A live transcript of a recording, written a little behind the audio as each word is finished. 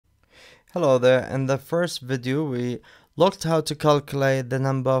Hello there. In the first video we looked how to calculate the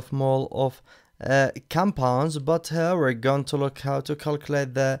number of mole of compounds, but here we're going to look how to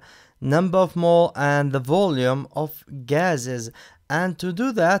calculate the number of mole and the volume of gases. And to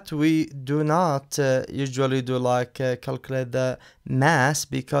do that we do not usually do calculate the mass,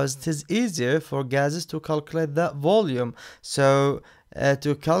 because it is easier for gases to calculate the volume. So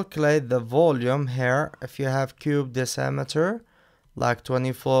to calculate the volume here, if you have cube decimeter like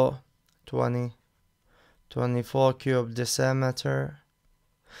 24 cube decimeter.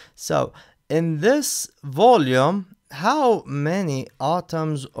 So in this volume, how many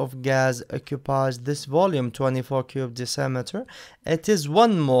atoms of gas occupies this volume 24 cube decimeter? It is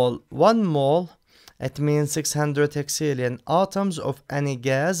 1 mole. 1 mole, it means 600 hexillion atoms of any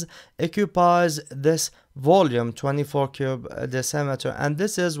gas occupies this volume 24 cube decimeter, and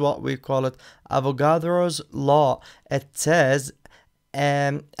this is what we call it Avogadro's law. It says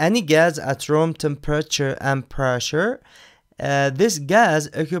any gas at room temperature and pressure, this gas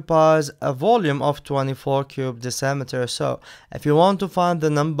occupies a volume of 24 cube decimeter. So if you want to find the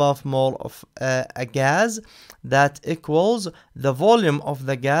number of mole of a gas, that equals the volume of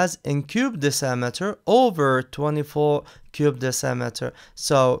the gas in cube decimeter over 24 cube decimeter.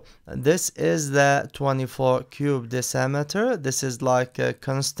 So this is the 24 cube decimeter. This is like a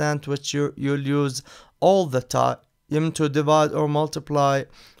constant which you'll use all the time to divide or multiply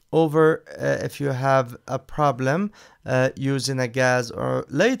over if you have a problem using a gas, or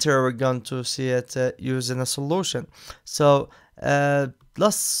later we're going to see it using a solution. So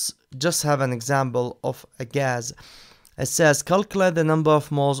let's just have an example of a gas. It says calculate the number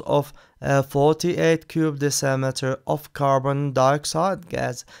of moles of 48 cube decimeter of carbon dioxide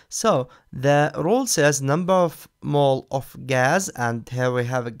gas. So the rule says number of mole of gas, and here we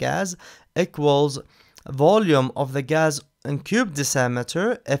have a gas, equals volume of the gas in cube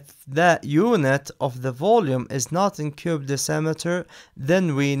decimeter. If the unit of the volume is not in cube decimeter,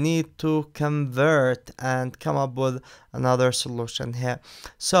 then we need to convert and come up with another solution here.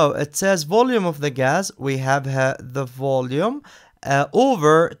 So it says volume of the gas, we have here the volume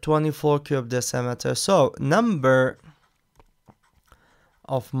over 24 cube decimeter. So number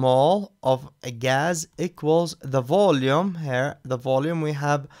of mole of a gas equals the volume. Here the volume we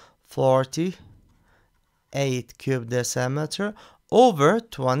have 48 cube decimeter over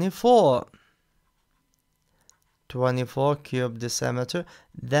 24 cube decimeter.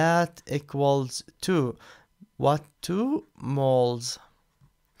 That equals 2 moles.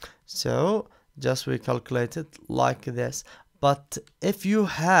 So just we calculate it like this. But if you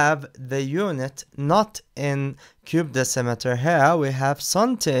have the unit not in cube decimeter, here we have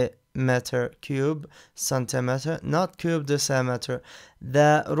centimeter cube, centimeter, not cube decimeter.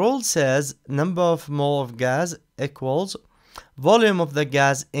 The rule says number of mole of gas equals volume of the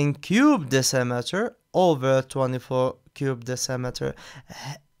gas in cube decimeter over 24 cube decimeter.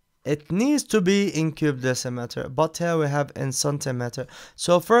 It needs to be in cube decimeter, but here we have in centimeter.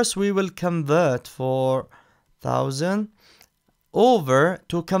 So first we will convert 4,000 over,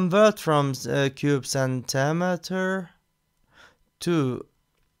 to convert from cube centimeter to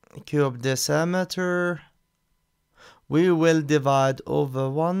cube decimeter, we will divide over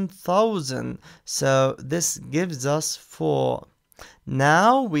 1000. So this gives us 4.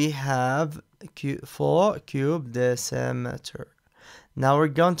 Now we have 4 cube decimeter. Now we're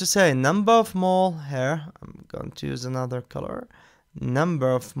going to say number of mole. Here I'm going to use another color.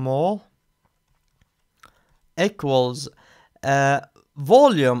 Number of mole equals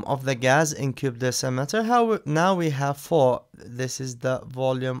volume of the gas in cube decimeter. Now we have 4. This is the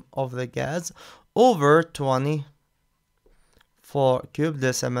volume of the gas over 24 cube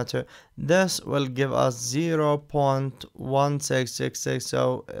decimeter. This will give us 0.1666,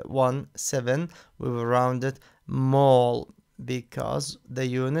 so 17. We will round it mole, because the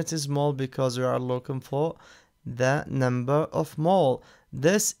unit is mole, because we are looking for the number of mole.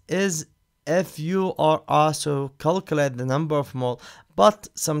 This is if you are asked to calculate the number of mole, but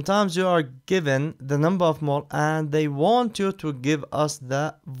sometimes you are given the number of mole and they want you to give us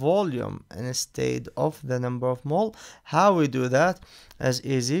the volume instead of the number of mole. How we do that is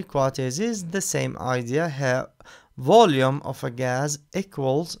easy, quite easy. Is the same idea here. Volume of a gas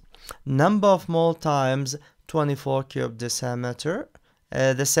equals number of mole times 24 cube decimeter.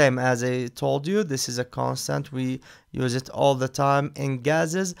 The same as I told you, this is a constant. We use it all the time in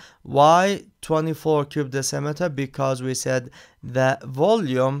gases. Why 24 cube decimeter? Because we said the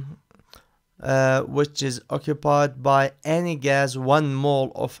volume which is occupied by any gas, 1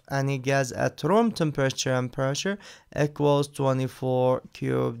 mole of any gas at room temperature and pressure, equals 24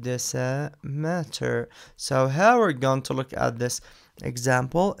 cube decimeter. So here we're going to look at this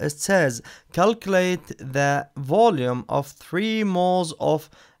Example, it says calculate the volume of 3 moles of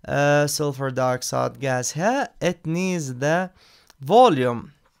sulfur dioxide gas. Here it needs the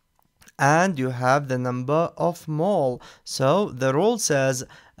volume and you have the number of mole. So the rule says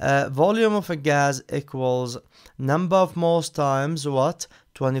volume of a gas equals number of moles times what?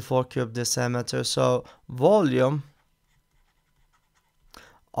 24 cube decimeter. So volume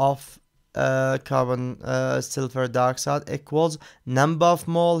of sulfur dioxide equals number of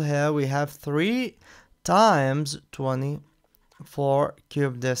mole. Here we have 3 times 24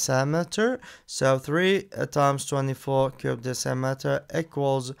 cube decimeter. So 3 times 24 cube decimeter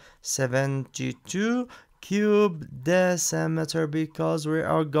equals 72 cube decimeter, because we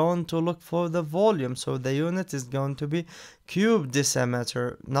are going to look for the volume. So the unit is going to be cube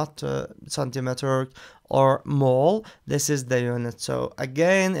decimeter, not centimeter or mole. This is the unit. So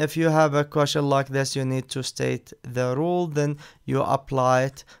again, if you have a question like this, you need to state the rule, then you apply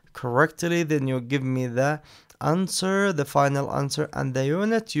it correctly, then you give me the answer, the final answer, and the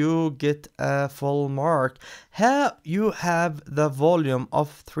unit, you get a full mark. Here you have the volume of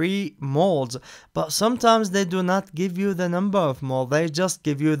 3 moles, but sometimes they do not give you the number of mole, they just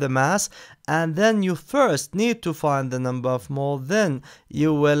give you the mass, and then you first need to find the number of mole, then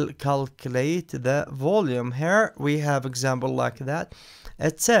you will calculate the volume. Here we have example like that.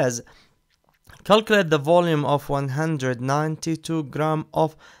 It says calculate the volume of 192 gram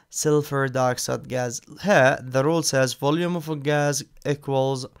of sulfur dioxide gas. Here the rule says volume of a gas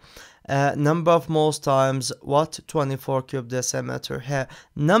equals number of moles times what? 24 cube decimeter. Here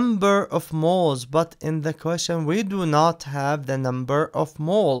number of moles, but in the question we do not have the number of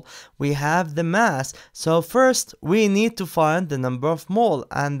mole, we have the mass. So first we need to find the number of mole,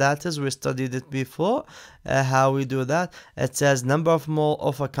 and that is, we studied it before. How we do that? It says number of mole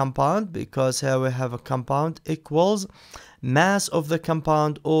of a compound, because here we have a compound, equals mass of the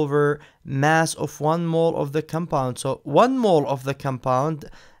compound over mass of 1 mole of the compound. So 1 mole of the compound,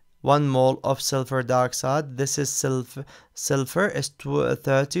 1 mole of sulfur dioxide, this is sulfur is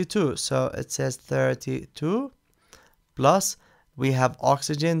 32, so it says 32 plus we have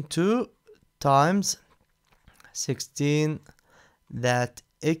oxygen 2 times 16, that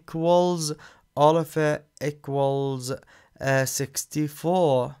equals, all of it equals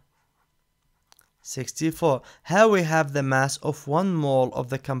 64. Here we have the mass of 1 mole of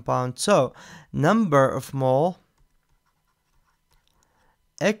the compound, so number of mole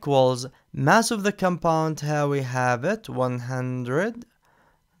equals mass of the compound. Here we have it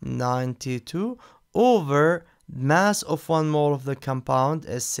 192 over mass of 1 mole of the compound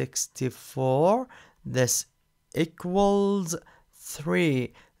is 64. This equals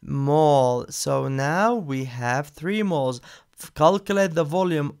 3 mole. So now we have 3 moles. Calculate the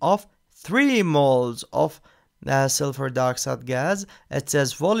volume of 3 moles of sulfur dioxide gas. It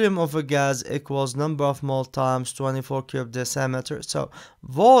says volume of a gas equals number of mole times 24 cube decimeter. So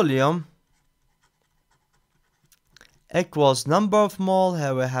volume equals number of mole,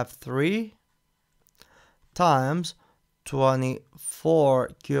 here we have 3 times 24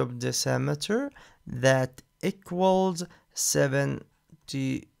 cube decimeter, that equals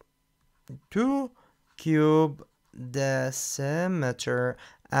 72 cube decimeter.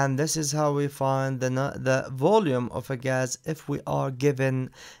 And this is how we find the volume of a gas if we are given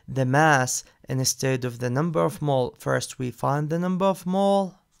the mass instead of the number of mole. First we find the number of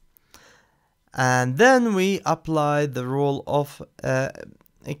mole, and then we apply the rule of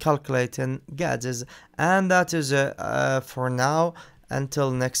calculating gases. And that is for now.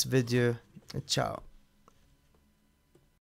 Until next video, ciao.